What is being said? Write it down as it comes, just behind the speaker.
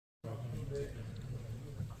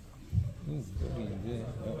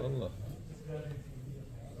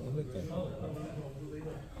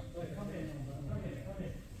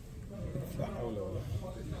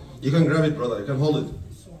You can grab it, brother. You can hold it.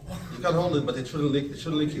 You can hold it, but it shouldn't lick. It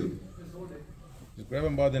shouldn't lick you. Just grab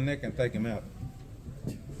him by the neck and take him out.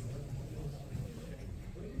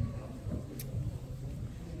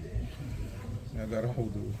 I got a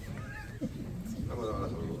hold of it.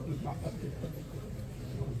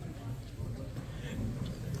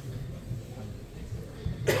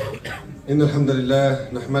 إن الحمد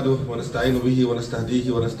لله نحمده ونستعين به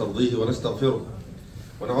ونستهديه ونسترضيه ونستغفره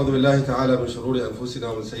ونعوذ بالله تعالى من شرور أنفسنا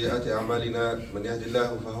ومن سيئات أعمالنا من يهد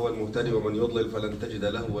الله فهو المهتدي ومن يضلل فلن تجد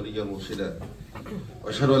له وليا مرشدا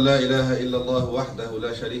وأشهد أن لا إله إلا الله وحده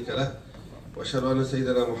لا شريك له وأشهد أن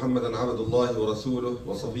سيدنا محمدا عبد الله ورسوله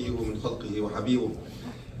وصفيه من خلقه وحبيبه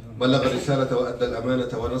بلغ الرسالة وأدى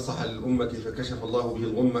الأمانة ونصح للأمة فكشف الله به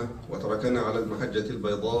الغمة وتركنا على المحجة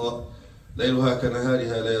البيضاء ليلها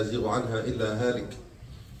كنهارها لا يزيغ عنها إلا هالك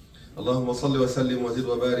اللهم صل وسلم وزد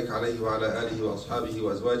وبارك عليه وعلى آله وأصحابه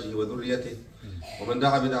وأزواجه وذريته ومن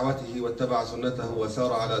دعا بدعوته واتبع سنته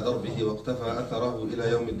وسار على دربه واقتفى أثره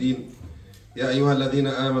إلى يوم الدين يا أيها الذين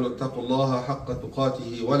آمنوا اتقوا الله حق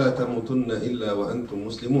تقاته ولا تموتن إلا وأنتم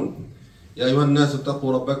مسلمون يا أيها الناس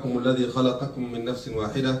اتقوا ربكم الذي خلقكم من نفس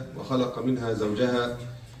واحدة وخلق منها زوجها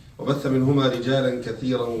وبث منهما رجالا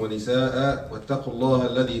كثيرا ونساء واتقوا الله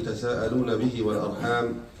الذي تساءلون به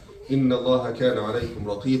والأرحام إن الله كان عليكم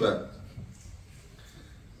رقيبا.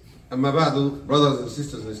 أما بعد, brothers and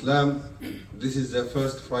sisters in Islam, this is the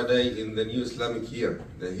first Friday in the new Islamic year,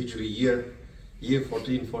 the Hijri year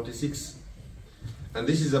 1446. And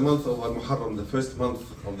this is the month of Al-Muharram, the first month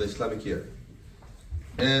of the Islamic year.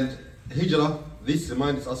 And Hijrah, this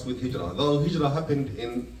reminds us with Hijrah. Though Hijrah happened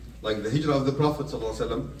in, like the Hijrah of the Prophet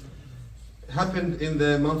ﷺ, happened in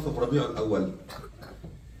the month of Rabi' al-Awwal.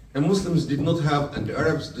 And Muslims did not have, and the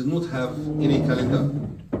Arabs did not have any calendar.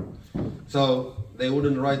 So they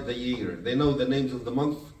wouldn't write the year. They know the names of the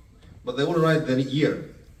month, but they wouldn't write the year.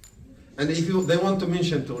 And if they want to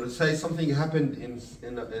mention, to say something happened in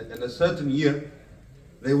a certain year,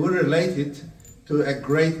 they will relate it to a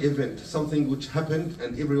great event, something which happened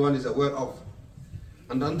and everyone is aware of.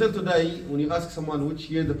 And until today, when you ask someone which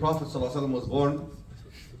year the Prophet ﷺ was born,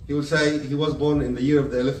 he will say he was born in the year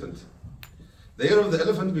of the elephant. The year of the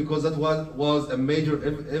elephant, because that was a major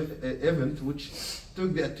event which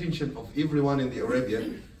took the attention of everyone in the Arabia.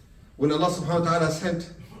 When Allah subhanahu wa ta'ala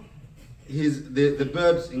sent the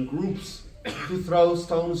birds in groups to throw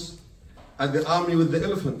stones at the army with the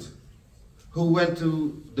elephant who went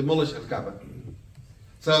to demolish Al-Kaaba.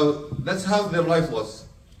 So that's how their life was.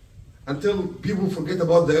 Until people forget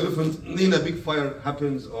about the elephant, then a big fire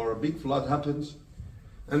happens or a big flood happens.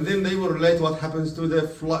 And then they will relate what happens to the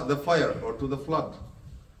fire or to the flood.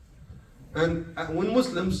 And when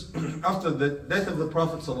Muslims, after the death of the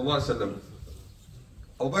Prophet ﷺ,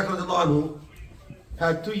 Abu Bakr radiallahu anhu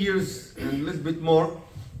had 2 years and a little bit more,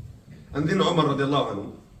 and then Umar radiallahu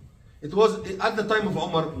anhu. It was at the time of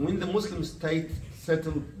Umar when the Muslim state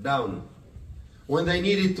settled down, when they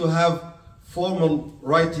needed to have formal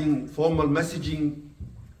writing, formal messaging,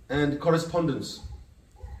 and correspondence.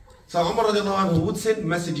 So Umar radiallahu anhu would send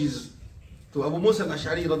messages to Abu Musa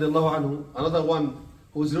al-Ash'ari radiallahu anhu, another one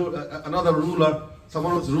who's another ruler,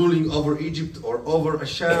 someone who's ruling over Egypt or over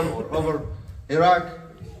Asham or over Iraq,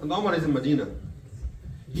 and Umar is in Medina.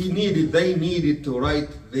 They needed to write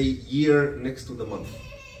the year next to the month.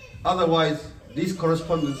 Otherwise, these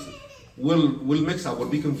correspondence will mix up, will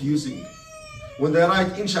be confusing. When they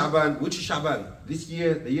write in Sha'ban, which is Sha'ban? This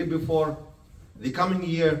year, the year before, the coming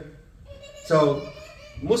year. So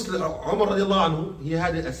Muslim Umar radiallahu anhu, he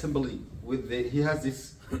had an assembly he has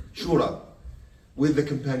this shura with the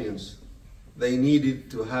companions. They needed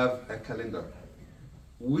to have a calendar.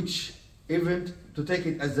 Which event to take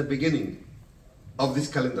it as the beginning of this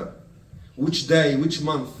calendar? Which day, which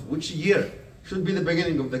month, which year should be the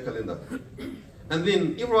beginning of the calendar? And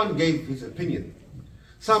then everyone gave his opinion.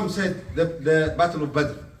 Some said the Battle of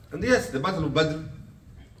Badr. And yes, the Battle of Badr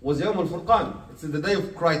was Yawm al-Furqan. It's the day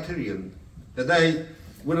of criterion. The day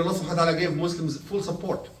when Allah subhanahu wa ta'ala gave Muslims full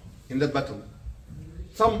support in that battle.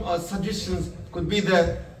 Some suggestions could be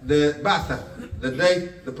the Ba'tha, the day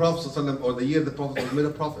the Prophet ﷺ, or the year the Prophet was made a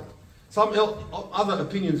prophet. Some other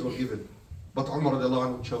opinions were given. But Umar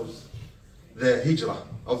radiallahu anhu chose the hijrah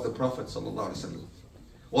of the Prophet ﷺ.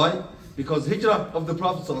 Why? Because hijrah of the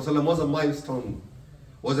Prophet ﷺ was a milestone,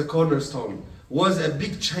 was a cornerstone, was a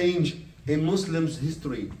big change in Muslims'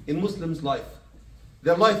 history, in Muslims' life.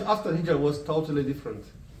 Their life after hijrah was totally different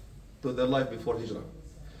to their life before hijrah.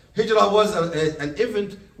 Hijrah was an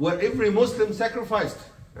event where every Muslim sacrificed.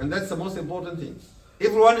 And that's the most important thing.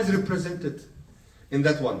 Everyone is represented in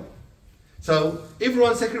that one. So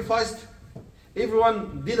everyone sacrificed,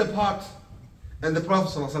 everyone did a part, and the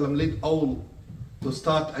Prophet ﷺ led all to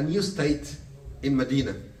start a new state in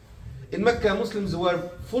Medina. In Mecca, Muslims were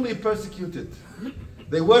fully persecuted.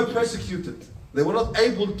 They were persecuted. They were not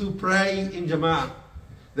able to pray in Jama'ah.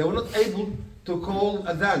 They were not able to call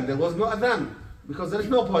adhan. There was no adhan, because there is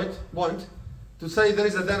no point to say there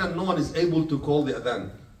is adhan and no one is able to call the adhan.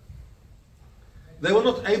 They were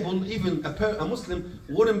not able, even a Muslim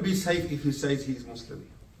wouldn't be safe if he says he is Muslim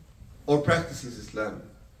or practices Islam.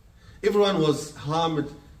 Everyone was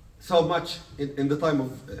harmed so much in the time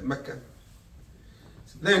of Mecca.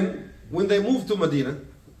 Then, when they moved to Medina,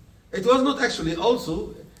 it was not actually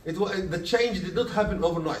also, the change did not happen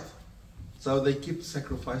overnight. So they kept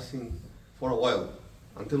sacrificing for a while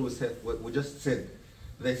until we just said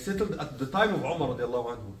they settled at the time of Umar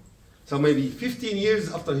radiallahu anhu. So maybe 15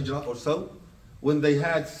 years after Hijrah or so, when they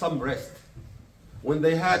had some rest, when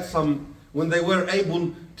they were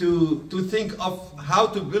able to think of how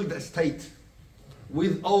to build a state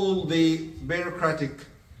with all the bureaucratic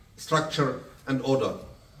structure and order.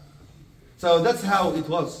 So that's how it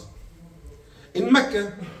was. In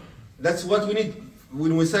Mecca, that's what we need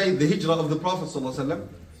when we say the Hijrah of the Prophet ﷺ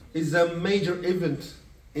is a major event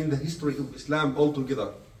in the history of Islam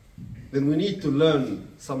altogether. Then we need to learn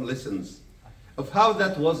some lessons of how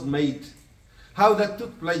that was made, how that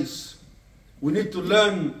took place. We need to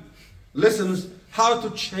learn lessons how to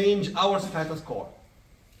change our status quo.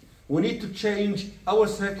 We need to change our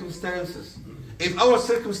circumstances. If our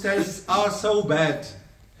circumstances are so bad,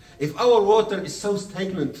 if our water is so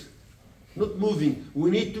stagnant, not moving, we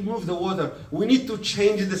need to move the water. We need to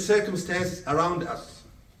change the circumstances around us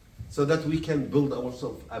so that we can build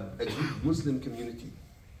ourselves a good Muslim community.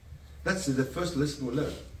 That's the first lesson we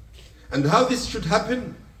learn. And how this should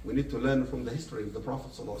happen, we need to learn from the history of the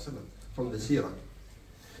Prophet ﷺ, from the Seerah.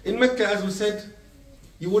 In Mecca, as we said,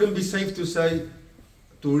 you wouldn't be safe to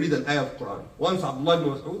read an ayah of Quran. Once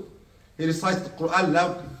Abdelalim, he recited the Quran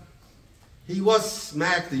loudly. He was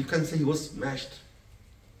smacked, you can say he was smashed.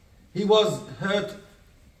 He was hurt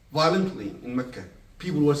violently in Mecca.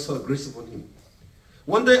 People were so aggressive on him.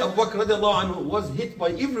 One day Abu Bakr radiallahu anhu was hit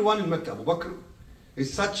by everyone in Mecca. Abu Bakr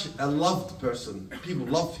is such a loved person. People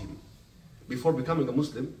loved him. Before becoming a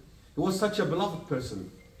Muslim, he was such a beloved person.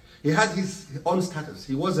 He had his own status.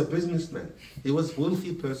 He was a businessman. He was a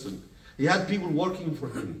wealthy person. He had people working for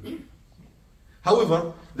him.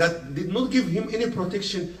 However, that did not give him any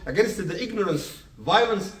protection against the ignorance,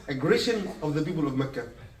 violence, aggression of the people of Mecca.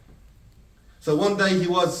 So one day he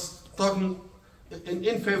was talking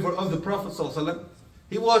in favor of the Prophet ﷺ.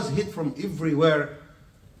 He was hit from everywhere.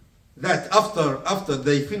 That after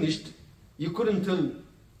they finished, you couldn't tell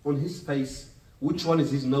on his face which one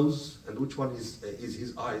is his nose and which one is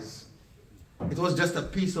his eyes. It was just a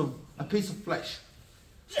piece of flesh,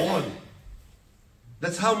 swollen.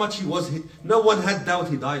 That's how much he was hit. No one had doubt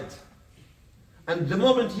he died. And the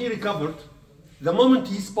moment he recovered, the moment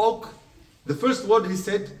he spoke, the first word he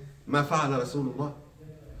said, "Ma fa'ala Rasulullah."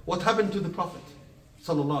 What happened to the Prophet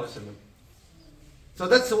sallallahu alaihi wasallam? So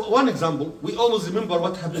that's one example. We always remember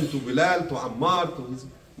what happened to Bilal, to Ammar, to his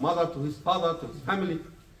mother, to his father, to his family.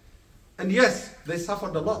 And yes, they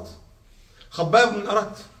suffered a lot. Khabbab bin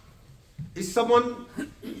Arat is someone,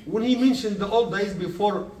 when he mentioned the old days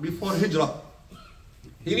before Hijrah,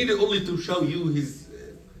 he needed only to show you his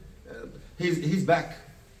back.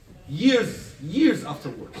 Years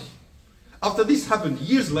afterwards. After this happened,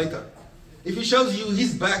 years later, if he shows you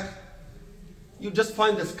his back, you just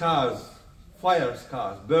find the scars, fire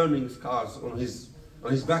scars, burning scars on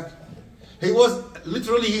his back. He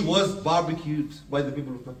was barbecued by the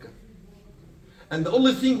people of Mecca. And the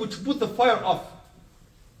only thing which put the fire off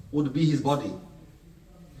would be his body.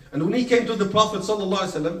 And when he came to the Prophet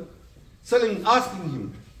ﷺ, asking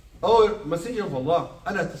him, "Oh Messenger of Allah,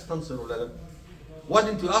 ألا تستنصر لنا?" Why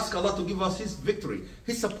didn't you ask Allah to give us his victory,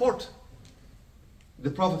 his support?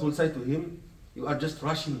 The Prophet will say to him, "You are just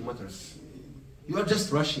rushing matters. You are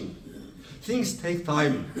just rushing. Things take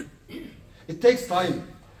time. It takes time.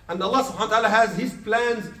 And Allah subhanahu wa ta'ala has his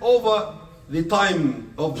plans over the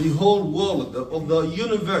time of the whole world, of the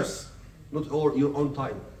universe, not your own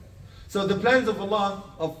time. So the plans of Allah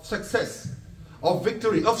of success, of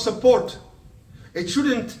victory, of support, it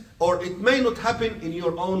shouldn't or it may not happen in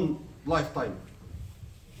your own lifetime.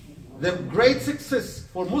 The great success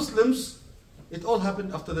for Muslims, it all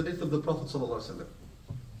happened after the death of the Prophet ﷺ.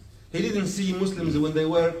 He didn't see Muslims when they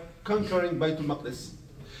were conquering Baytul Maqdis.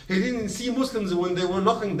 He didn't see Muslims when they were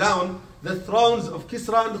knocking down the thrones of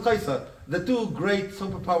Kisra and Qaisar, the two great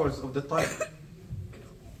superpowers of the time.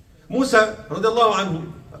 Musa, radiallahu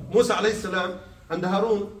anhu, Musa alayhi salam and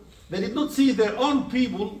Harun, they did not see their own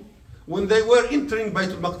people when they were entering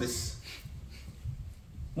Bayt al-Maqdis.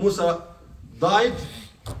 Musa died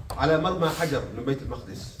على مرمى حجر من بيت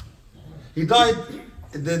المقدس. He died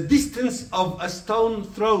at the distance of a stone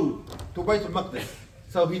throw to Bayt al-Maqdis.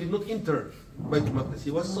 So he did not enter Bayt al-Maqdis.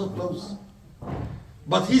 He was so close.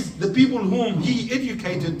 But the people whom he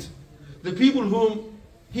educated, the people whom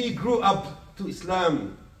he grew up to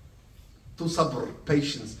Islam, to sabr,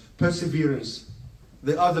 patience, perseverance,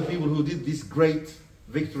 they are the people who did this great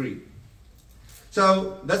victory.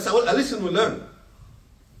 So that's a lesson we learn.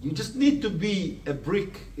 You just need to be a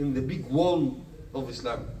brick in the big wall of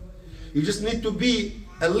Islam. You just need to be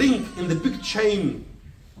a link in the big chain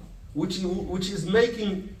which is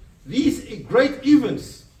making these great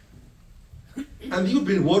events. And you'll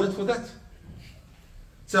be rewarded for that.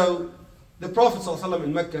 So the Prophet ﷺ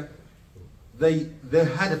in Mecca, they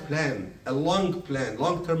had a plan, a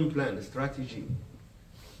long-term plan, a strategy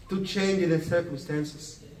to change the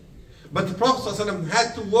circumstances. But the Prophet ﷺ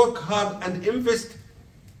had to work hard and invest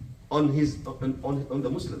on the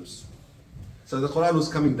Muslims. So the Quran was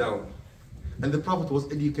coming down, and the Prophet was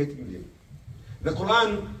educating them. The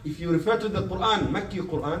Quran, if you refer to the Quran, Makki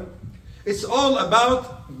Quran, it's all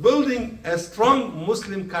about building a strong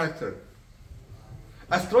Muslim character.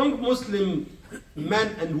 A strong Muslim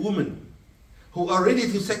man and woman who are ready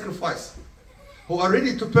to sacrifice, who are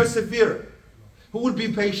ready to persevere, who will be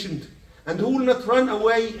patient, and who will not run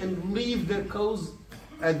away and leave their cause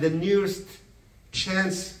at the nearest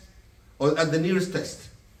chance or at the nearest test.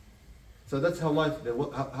 So that's how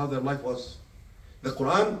their life was. The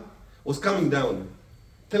Quran was coming down,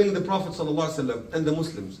 telling the Prophet ﷺ and the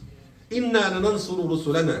Muslims, إِنَّا لَنَنْصُرُ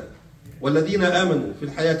رُسُلَنَا وَالَّذِينَ آمَنُوا فِي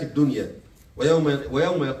الْحَيَاةِ الدُّنْيَا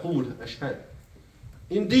وَيَوْمَ يَقُومُ الْأَشْهَادُ.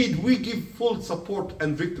 Indeed, we give full support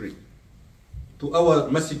and victory to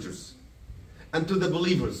our messengers and to the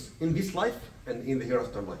believers in this life and in the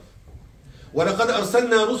hereafter life. وَلَقَدْ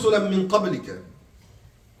أَرْسَلْنَا رُسُلًا مِّن قَبْلِكَ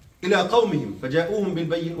إلى قومهم فجاءوهم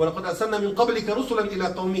بالبين ولقد أرسلنا من قبلك رسلا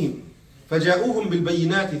إلى قومهم فجاءوهم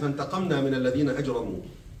بالبينات فانتقمنا من الذين أجرموا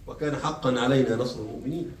وكان حقا علينا نصر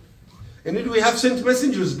المؤمنين. Indeed, we have sent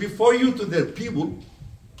messengers before you to their people,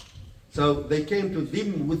 so they came to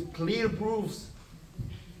them with clear proofs.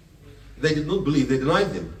 They did not believe, they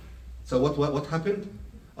denied them. So what happened?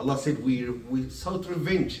 Allah said, we sought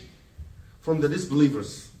revenge from the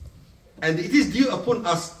disbelievers, and it is due upon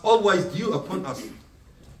us, always due upon us,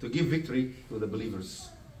 to give victory to the believers.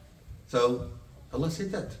 So Allah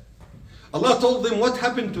said that. Allah told them what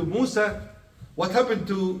happened to Musa, what happened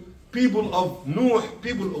to people of Nuh,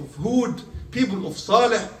 people of Hud, people of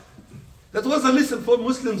Saleh. That was a lesson for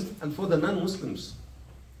Muslims and for the non-Muslims.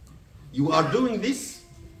 You are doing this,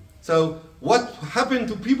 so what happened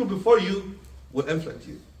to people before you will inflict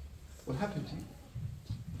you, will happen to you.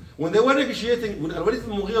 When they were negotiating with Al-Walid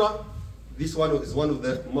al-Mughira, this one is one of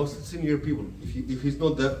the most senior people, if he's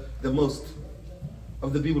not the most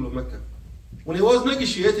of the people of Mecca. When he was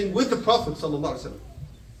negotiating with the Prophet ﷺ,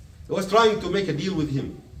 he was trying to make a deal with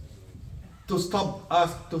him to stop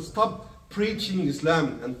preaching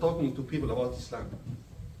Islam and talking to people about Islam.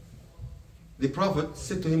 The Prophet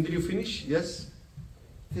said to him, "Did you finish?" Yes.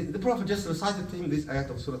 The Prophet just recited to him this ayat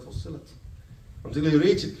of Surah Fussilat until he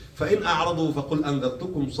reached it. فَإِنْ أَعْرَضُوا فَقُلْ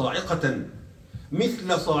أَنذَرْتُكُمْ صَاعِقَةً مِثْلَ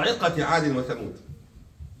صَاعِقَةِ عَادٍ وَثَمُودٍ.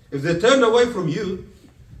 If they turn away from you,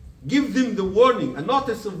 give them the warning, a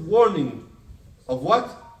notice of warning of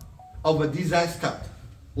what? Of a disaster,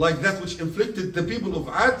 like that which inflicted the people of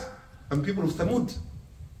Ad and people of Thamud.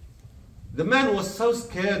 The man was so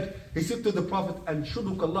scared, he said to the Prophet,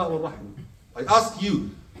 "Anshuduka Allah wa rahim." I ask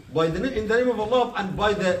you, in the name of Allah and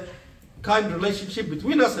by the kind relationship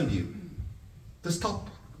between us and you, to stop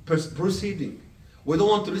proceeding. We don't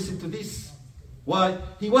want to listen to this. Why?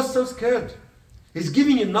 He was so scared. He's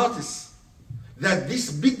giving a notice that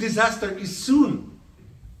this big disaster is soon.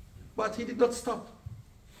 But he did not stop.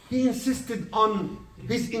 He insisted on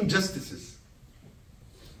his injustices.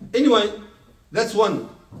 Anyway, that's one.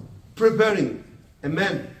 Preparing a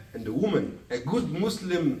man and a woman, a good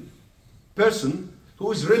Muslim person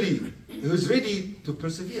who is ready to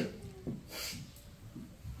persevere.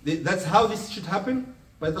 That's how this should happen,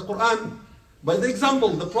 by the Quran, by the example,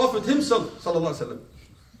 the Prophet himself, sallallahu alaihi wasallam.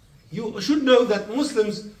 You should know that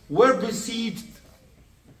Muslims were besieged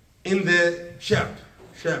in the Sha'b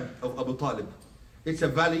of Abu Talib. It's a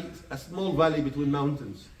valley, a small valley between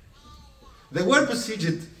mountains. They were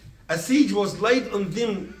besieged. A siege was laid on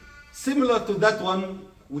them similar to that one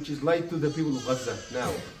which is laid to the people of Gaza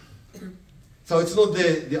now. So it's not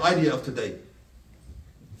the idea of today.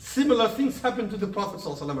 similar things happened to the Prophet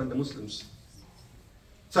ﷺ and the Muslims.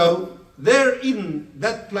 So there in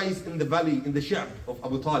that place in the valley, in the Sheikh of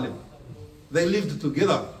Abu Talib, they lived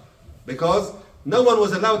together because no one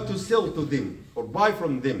was allowed to sell to them or buy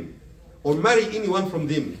from them or marry anyone from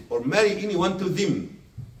them or marry anyone to them.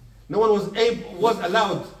 No one was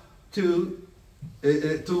allowed to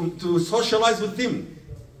socialize with them.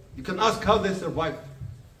 You can ask how they survived.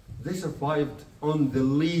 They survived on the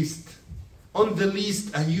least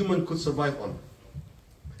a human could survive on.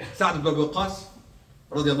 Sa'd ibn Abi Waqqas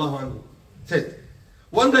radiallahu anhu said,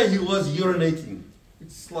 one day he was urinating.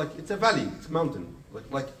 It's a valley, it's a mountain,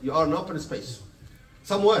 like you are in open space,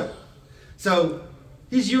 somewhere. So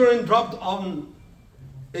his urine dropped on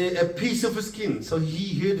a piece of skin, so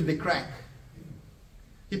he heard the crack.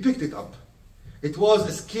 He picked it up. It was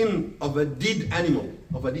a skin of a dead animal,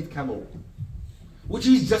 of a dead camel, which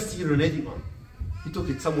he's just urinating on. He took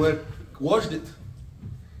it somewhere, washed it,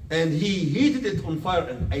 and he heated it on fire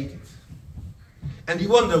and ate it. And he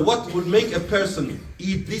wondered what would make a person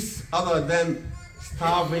eat this other than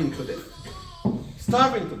starving to death.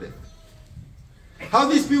 Starving to death. How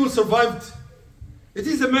these people survived, it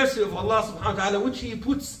is the mercy of Allah subhanahu wa ta'ala which He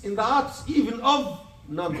puts in the hearts even of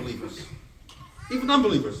non-believers. Even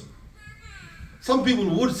non-believers. Some people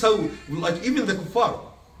would so, like even the kuffar.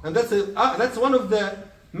 And that's one of the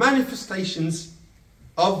manifestations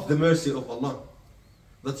of the mercy of Allah.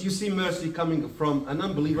 That you see mercy coming from an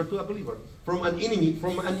unbeliever to a believer. From an enemy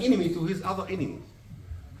to his other enemy.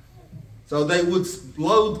 So they would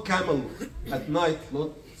load camel at night.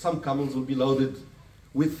 Some camels would be loaded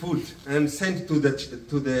with food and sent to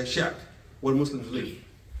the Sheikh where Muslims live.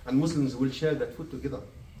 And Muslims will share that food together.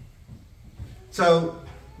 So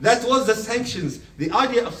that was the sanctions, the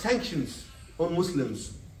idea of sanctions on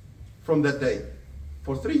Muslims from that day.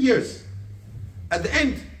 For 3 years. At the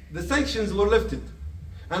end, the sanctions were lifted.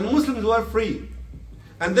 And Muslims were free.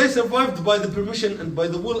 And they survived by the permission and by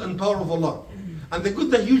the will and power of Allah. And they got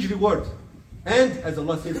the huge reward. And as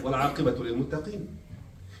Allah says, وَالْعَاقِبَةُ لِلْمُتَّقِينَ.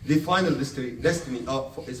 The final destiny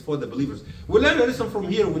is for the believers. We learn a lesson from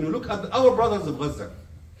here when we look at our brothers of Gaza.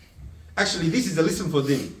 Actually, this is a lesson for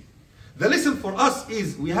them. The lesson for us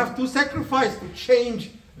is we have to sacrifice to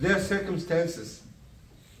change their circumstances.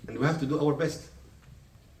 And we have to do our best.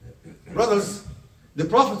 Brothers, the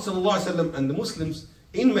Prophet ﷺ and the Muslims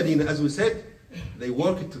in Medina, as we said, they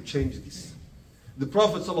worked to change this. The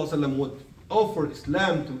Prophet ﷺ would offer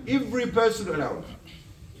Islam to every person around.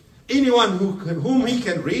 Anyone whom he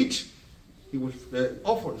can reach, he will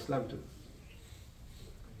offer Islam to.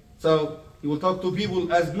 So he will talk to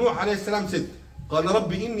people as Nuh alayhi salam said, قَالَ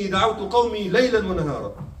رَبِّ إِنِّي دَعَوْتُ قَوْمِي لَيْلًا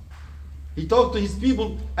وَنَهَارًا. He talked to his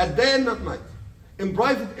people at day and at night, in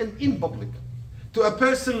private and in public, to a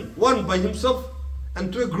person, one by himself,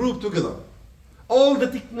 and to a group together. All the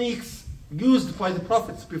techniques used by the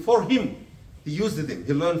prophets before him, he used them.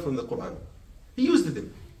 He learned from the Quran. He used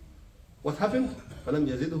them. What happened? فَلَمْ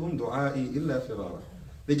يَزِدْهُمْ دُعَائِي إِلَّا فِرَارًا.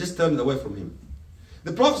 They just turned away from him.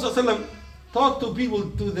 The Prophet ﷺ talked to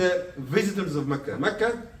people, to the visitors of Mecca.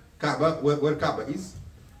 Mecca, Kaaba, where Kaaba is,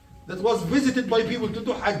 that was visited by people to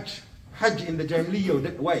do Hajj. Hajj in the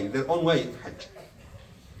Jahiliyyah way, their own way of Hajj.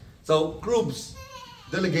 So groups,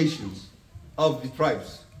 delegations of the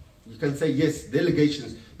tribes. You can say yes,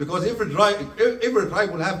 delegations, because every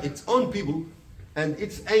tribe will have its own people and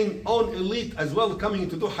its own elite as well coming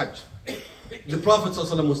to do Hajj. The Prophet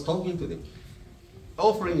ﷺ was talking to them,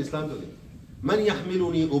 offering Islam to them. مَنْ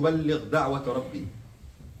يَحْمِلُنِي أُبَلِّغْ دَعْوَةَ رَبِّي.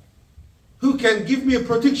 Who can give me a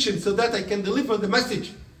protection so that I can deliver the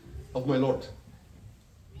message of my Lord?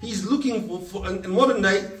 He's looking for in modern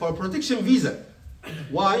day for a protection visa.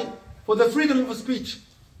 Why? For the freedom of speech.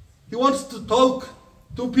 He wants to talk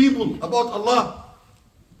to people about Allah,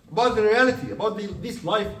 about the reality, about this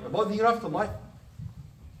life, about the hereafter life.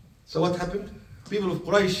 So what happened? People of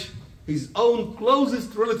Quraysh, his own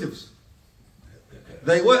closest relatives,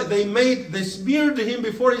 they smeared him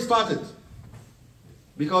before he started.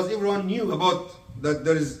 Because everyone knew about that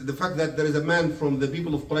the fact that there is a man from the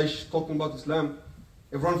people of Quraysh talking about Islam.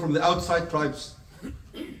 Everyone from the outside tribes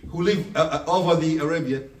who live over the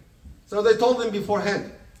Arabia. So they told them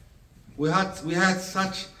beforehand, we had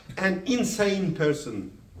such an insane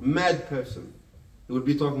person, mad person, who would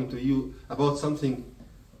be talking to you about something,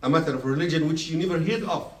 a matter of religion which you never heard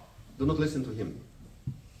of. Do not listen to him.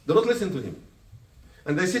 Do not listen to him.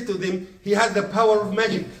 And they said to them, he had the power of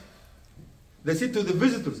magic. They said to the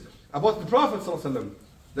visitors about the Prophet ﷺ,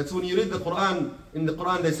 that's when you read the Quran, in the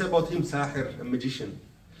Quran they say about him, sahir, a magician.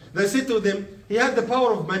 They said to them, he had the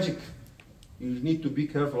power of magic. You need to be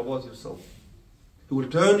careful about yourself. He will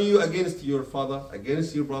turn you against your father,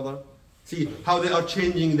 against your brother, See how they are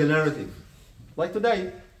changing the narrative. Like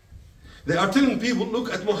today, they are telling people,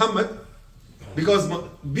 look at Muhammad, because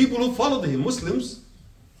people who followed him, Muslims,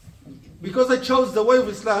 because they chose the way of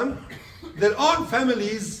Islam, their own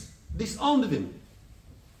families disowned them.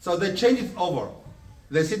 So they changed it over.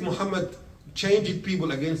 They said Muhammad changed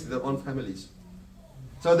people against their own families.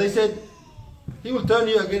 So they said, he will turn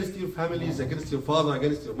you against your families, against your father,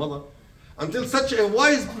 against your mother, until such a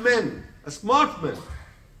wise man, a smart man,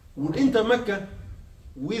 would enter Mecca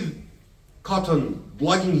with cotton,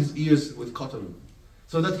 plugging his ears with cotton,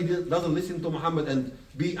 so that he doesn't listen to Muhammad and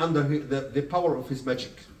be under the power of his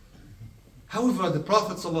magic. However, the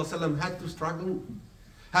Prophet ﷺ had to struggle,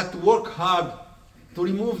 had to work hard to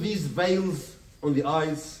remove these veils on the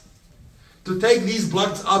eyes, to take these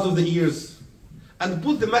plugs out of the ears, and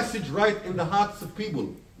put the message right in the hearts of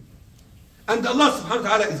people. And Allah subhanahu wa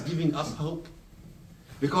ta'ala is giving us hope.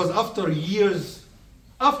 Because after years,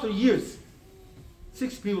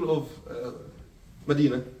 6 people of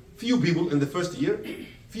Medina, few people in the first year,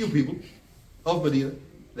 few people of Medina,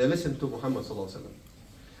 they listened to Muhammad sallallahu alaihi wasallam.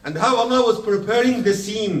 And how Allah was preparing the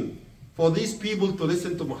scene for these people to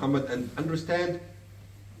listen to Muhammad and understand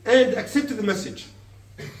and accept the message.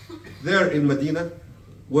 There in Medina,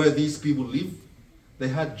 where these people live, they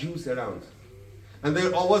had Jews around. And there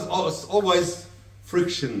was always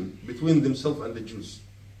friction between themselves and the Jews.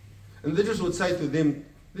 And the Jews would say to them,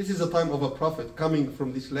 this is a time of a prophet coming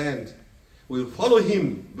from this land. We will follow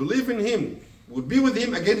him, believe in him, we'll be with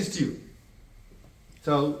him against you.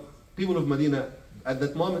 So people of Medina at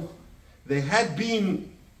that moment, they had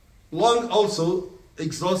been long also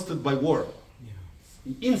exhausted by war.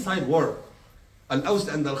 Inside war.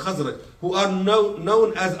 Al-Aws and Al-Khazraj, who are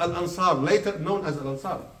known as Al-Ansar, later known as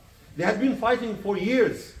Al-Ansar. They had been fighting for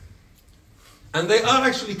years. And they are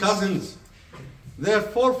actually cousins. Their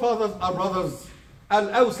forefathers are brothers,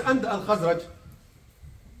 Al-Aws and Al-Khazraj.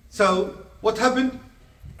 So, what happened?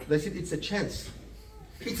 They said, it's a chance.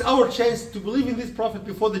 It's our chance to believe in this prophet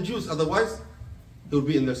before the Jews, otherwise, it will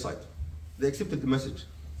be in their sight. They accepted the message.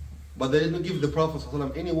 But they didn't give the Prophet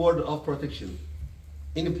ﷺ any word of protection,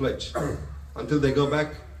 any pledge, until they go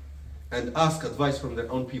back and ask advice from their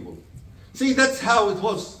own people. See, that's how it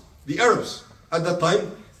was. The Arabs at that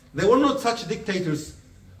time, they were not such dictators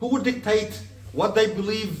who would dictate what they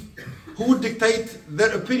believe, who would dictate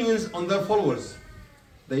their opinions on their followers.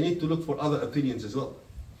 They need to look for other opinions as well.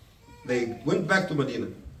 They went back to Medina.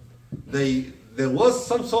 There was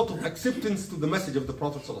some sort of acceptance to the message of the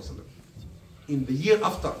Prophet ﷺ. In the year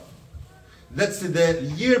after, that's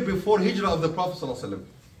the year before Hijrah of the Prophet ﷺ,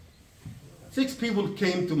 6 people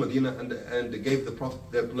came to Medina and gave the Prophet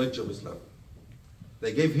their pledge of Islam.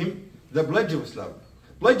 They gave him the pledge of Islam.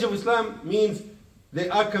 Pledge of Islam means they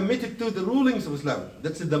are committed to the rulings of Islam.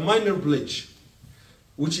 That's the minor pledge,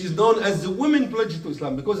 which is known as the women pledge to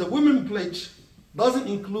Islam, because a women pledge doesn't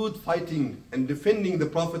include fighting and defending the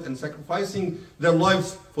Prophet and sacrificing their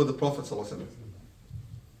lives for the Prophet ﷺ.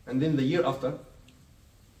 And then the year after,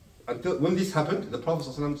 until when this happened, the Prophet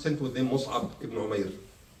ﷺ sent with them Mus'ab ibn Umair.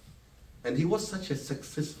 And he was such a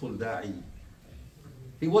successful da'i.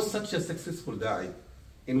 He was such a successful da'i.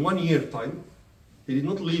 In 1 year time, he did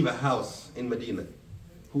not leave a house in Medina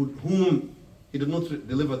whom he did not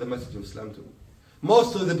deliver the message of Islam to.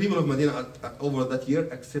 Most of the people of Medina over that year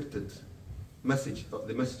accepted the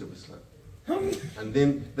message of Islam. And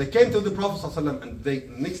then they came to the Prophet ﷺ,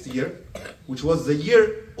 and next year, which was the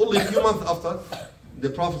year only a few months after, the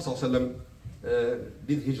Prophet ﷺ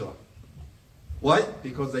did Hijrah. Why?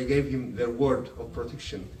 Because they gave him their word of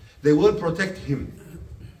protection. They will protect him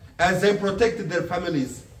as they protected their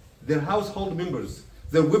families, their household members,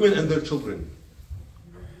 their women and their children.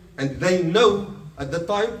 And they know at the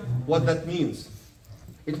time what that means.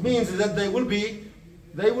 It means that they will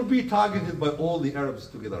be targeted by all the Arabs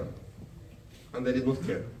together. And they did not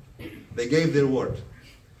care. They gave their word.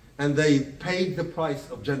 And they paid the price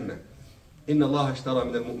of Jannah. إِنَّ اللَّهَ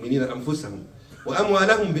اشْتَرَى مِنَ الْمُؤْمِنِينَ أَنفُسَهُمْ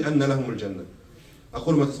وَأَمْوَالَهُمْ بِأَنَّ لَهُمُ الْجَنَّةِ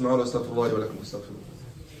أقول ما تسمعون واستغفر الله ولكم واستغفروه.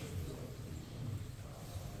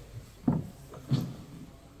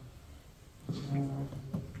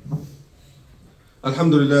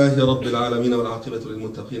 الحمد لله رب العالمين والعاقبة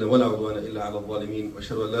للمتقين ولا عدوان إلا على الظالمين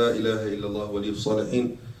وأشهد أن لا إله إلا الله ولي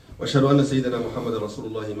الصالحين وأشهد أن سيدنا محمد رسول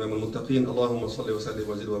الله إمام المتقين. اللهم صل وسلم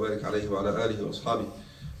وزد وبارك عليه وعلى آله وأصحابه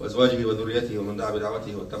وأزواجه وذريته ومن دعا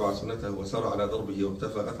بدعوته واتبع سنته وسار على دربه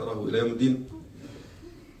واقتفى أثره إلى يوم الدين.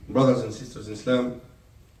 Brothers and sisters in Islam,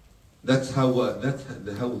 that's how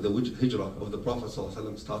the hijrah of the Prophet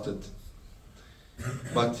ﷺ started.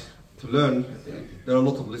 But to learn, there are a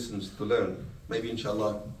lot of lessons to learn. Maybe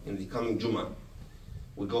inshallah in the coming Jummah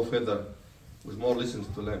we'll go further with more lessons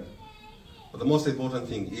to learn. But the most important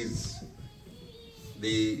thing is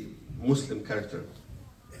the Muslim character,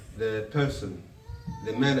 the person,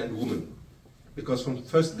 the man and woman. Because from the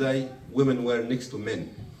first day, women were next to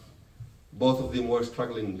men. Both of them were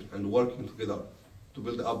struggling and working together to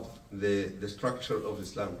build up the structure of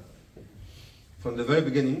Islam. From the very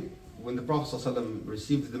beginning, when the Prophet ﷺ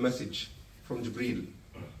received the message from Jibreel,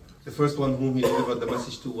 the first one whom he delivered the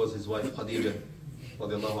message to was his wife Khadija,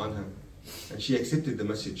 radiallahu anha, and she accepted the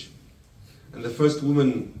message. And the first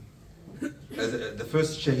woman, the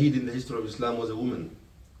first shaheed in the history of Islam was a woman.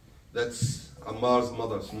 That's Ammar's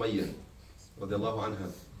mother, Sumayya, radiallahu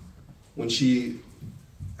anha. When she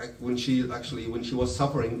was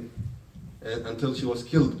suffering until she was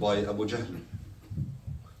killed by Abu Jahl.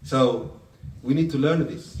 So we need to learn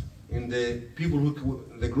this. In the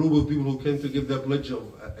group of people who came to give their pledge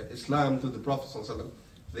of Islam to the Prophet ﷺ,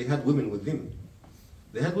 they had women with them.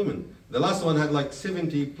 They had women. The last one had like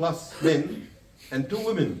 70 plus men and 2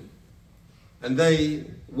 women. And they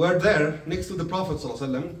were there next to the Prophet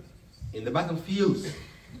ﷺ in the battlefields,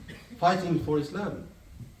 fighting for Islam,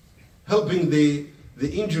 helping the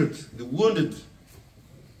injured, the wounded.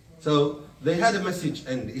 So they had a message,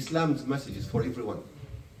 and Islam's message is for everyone.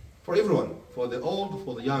 For everyone, for the old,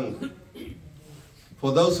 for the young,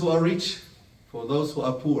 for those who are rich, for those who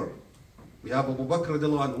are poor. We have Abu Bakr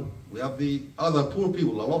radiallahu anhu, we have the other poor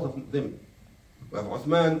people, a lot of them. We have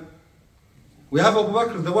Uthman. We have Abu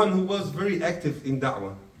Bakr, the one who was very active in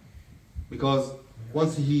da'wah. Because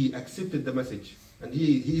once he accepted the message, and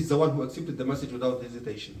he is the one who accepted the message without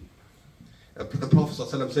hesitation. The Prophet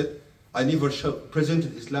ﷺ said, I never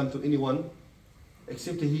presented Islam to anyone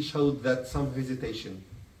except he showed that some hesitation.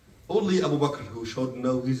 Only Abu Bakr who showed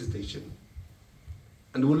no hesitation.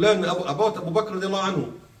 And we'll learn about Abu Bakr radiallahu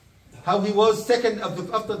anhu, how he was second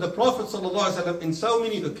after the Prophet ﷺ in so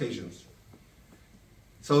many occasions.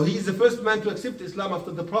 So he is the first man to accept Islam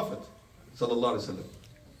after the Prophet ﷺ.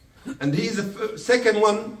 And he is the second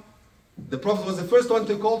one. The Prophet was the first one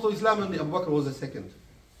to call to Islam, and Abu Bakr was the second.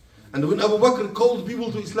 And when Abu Bakr called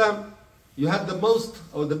people to Islam, you had the most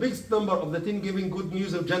or the biggest number of the 10 giving good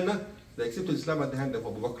news of Jannah. They accepted Islam at the hand of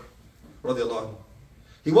Abu Bakr radiallahu anhu.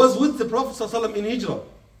 He was with the Prophet ﷺ in Hijrah.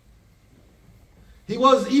 He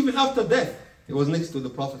was, even after death, he was next to the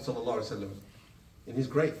Prophet ﷺ in his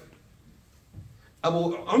grave.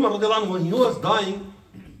 Abu Umar radiallahu anhu, when he was dying,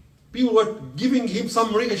 people were giving him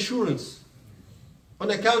some reassurance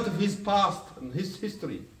on account of his past and his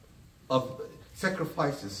history of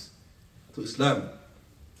sacrifices to Islam.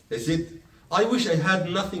 They said, I wish I had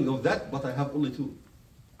nothing of that, but I have only 2,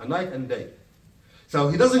 a night and day. So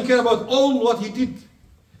he doesn't care about all what he did.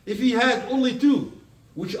 If he had only 2,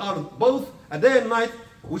 which are both a day and night,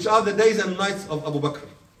 which are the days and nights of Abu Bakr.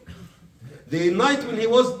 The night when he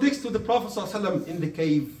was next to the Prophet ﷺ in the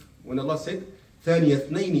cave, when Allah said, ثَانِيَ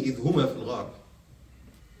اثْنَيْنِ إِذْ هُمَا فِي الْغَارِ.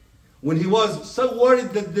 When he was so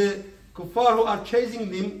worried that the kuffar who are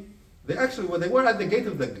chasing them, they were at the gate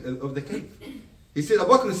of the cave. He said, Abu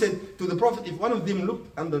Bakr said to the Prophet, if one of them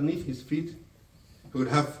looked underneath his feet,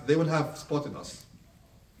 they would have spotted us.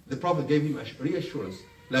 The Prophet gave him a reassurance.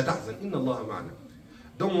 لا تحزن إن الله معنا.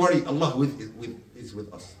 Don't worry, Allah is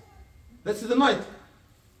with us. That's the night.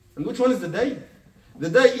 And which one is the day? The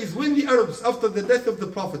day is when the Arabs, after the death of the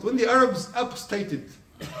Prophet, when the Arabs apostated,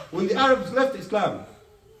 when the Arabs left Islam.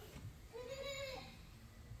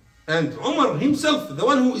 And Umar himself, the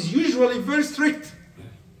one who is usually very strict,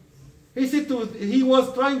 he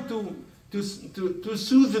was trying to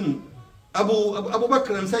soothe Abu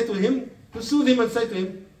Bakr and say to him,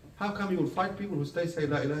 how come you will fight people who say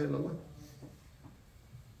La ilaha illallah?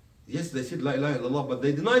 Yes, they said La ilaha illallah, but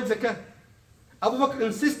they denied zakah. Abu Bakr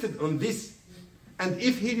insisted on this. And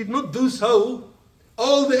if he did not do so,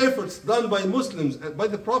 all the efforts done by Muslims and by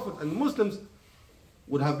the Prophet and Muslims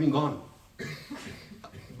would have been gone.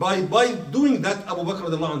 By doing that, Abu Bakr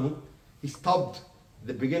radiallahu anhu, he stopped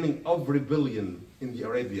the beginning of rebellion in the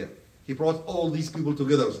Arabia. He brought all these people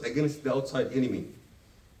together against the outside enemy.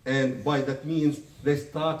 And by that means, they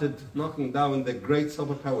started knocking down the great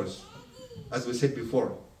superpowers, as we said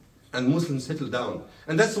before. And Muslims settled down.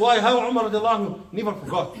 And that's why how Umar radiallahu anhu never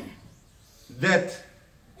forgot that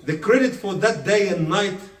the credit for that day and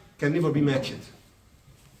night can never be matched.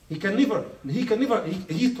 He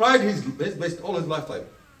tried his best all his lifetime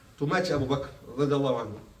to match Abu Bakr radiallahu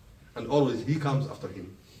anhu. And always he comes after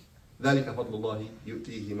him. ذلك فضل الله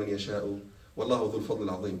يؤتيه من يشاء والله ذو الفضل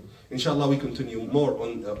العظيم. Inshallah, we continue more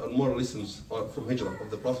on more lessons from Hijrah of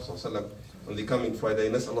the Prophet صلى الله عليه وسلم on the coming Friday.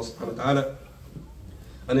 نسأل الله سبحانه وتعالى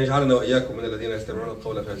أن يجعلنا وإياكم من الذين يستمعون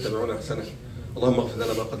القول فيتبعون أحسنه. اللهم اغفر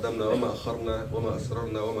لنا ما قدمنا وما أخرنا وما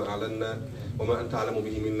أسررنا وما أعلنا وما أنت أعلم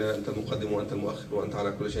به منا، أنت المقدم وأنت المؤخر وأنت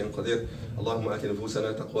على كل شيء قدير. اللهم آت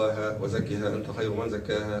نفوسنا تقواها وزكها، أنت خير من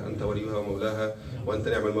زكاها، أنت وليها ومولاها، وأنت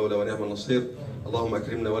نعم المولى ونعم النصير. اللهم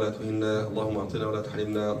أكرمنا ولا تهنا، اللهم أعطنا ولا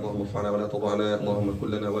تحرمنا، اللهم ارفعنا ولا تضعنا، اللهم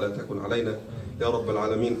كن لنا ولا تكن علينا يا رب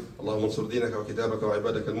العالمين. اللهم انصر دينك وكتابك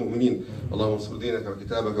وعبادك المؤمنين، اللهم انصر دينك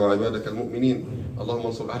وكتابك وعبادك المؤمنين. اللهم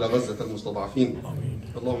انصر أهل غزة المستضعفين،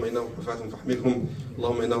 اللهم إنهم حفاة فاحملهم،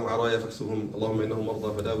 اللهم إنهم عرايا فاكسهم، اللهم إنهم مرضى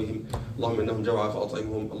فداوهم، اللهم إنهم جوعى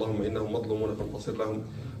فأطعمهم، اللهم إنهم مظلومون فانتصر لهم.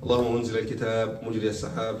 اللهم منزل الكتاب مجري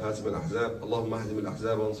السحاب هازم الأحزاب، اللهم اهزم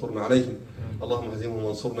الأحزاب وانصرنا عليهم، اللهم اهزمهم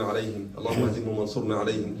وانصرنا عليهم، اللهم اهزمهم وانصرنا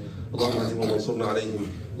عليهم، اللهم اهزمهم وانصرنا عليهم.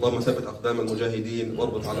 اللهم ثبت أقدام المجاهدين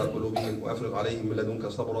واربط على قلوبهم وأفرغ عليهم من لدنك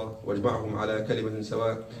صبرا واجمعهم على كلمة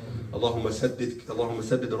سواء. اللهم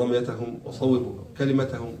سدد رميتهم وصوب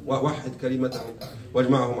كلمتهم ووحد كلمتهم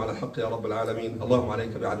واجمعهم على الحق يا رب العالمين. اللهم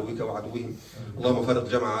عليك بعدوك وعدوهم، اللهم فرق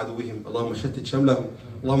جمع عدوهم، اللهم شتت شملهم،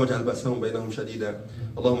 اللهم اجعل بأسهم بينهم شديدا،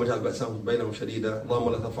 اللهم اجعل بأسهم بينهم شديدا،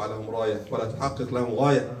 اللهم لا ترفع لهم راية ولا تحقق لهم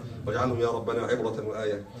غاية، واجعلهم يا ربنا عبرة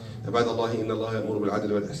وآية. عباد الله، إن الله يأمر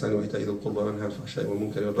بالعدل والإحسان وإيتاء ذي القربى وينهى عن الفحشاء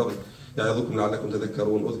والمنكر والبغي يعظكم لعلكم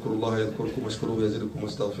تذكرون. اذكروا الله يذكركم واشكروه يزدكم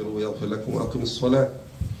واستغفروه يغفر لكم وأقيموا الصلاة.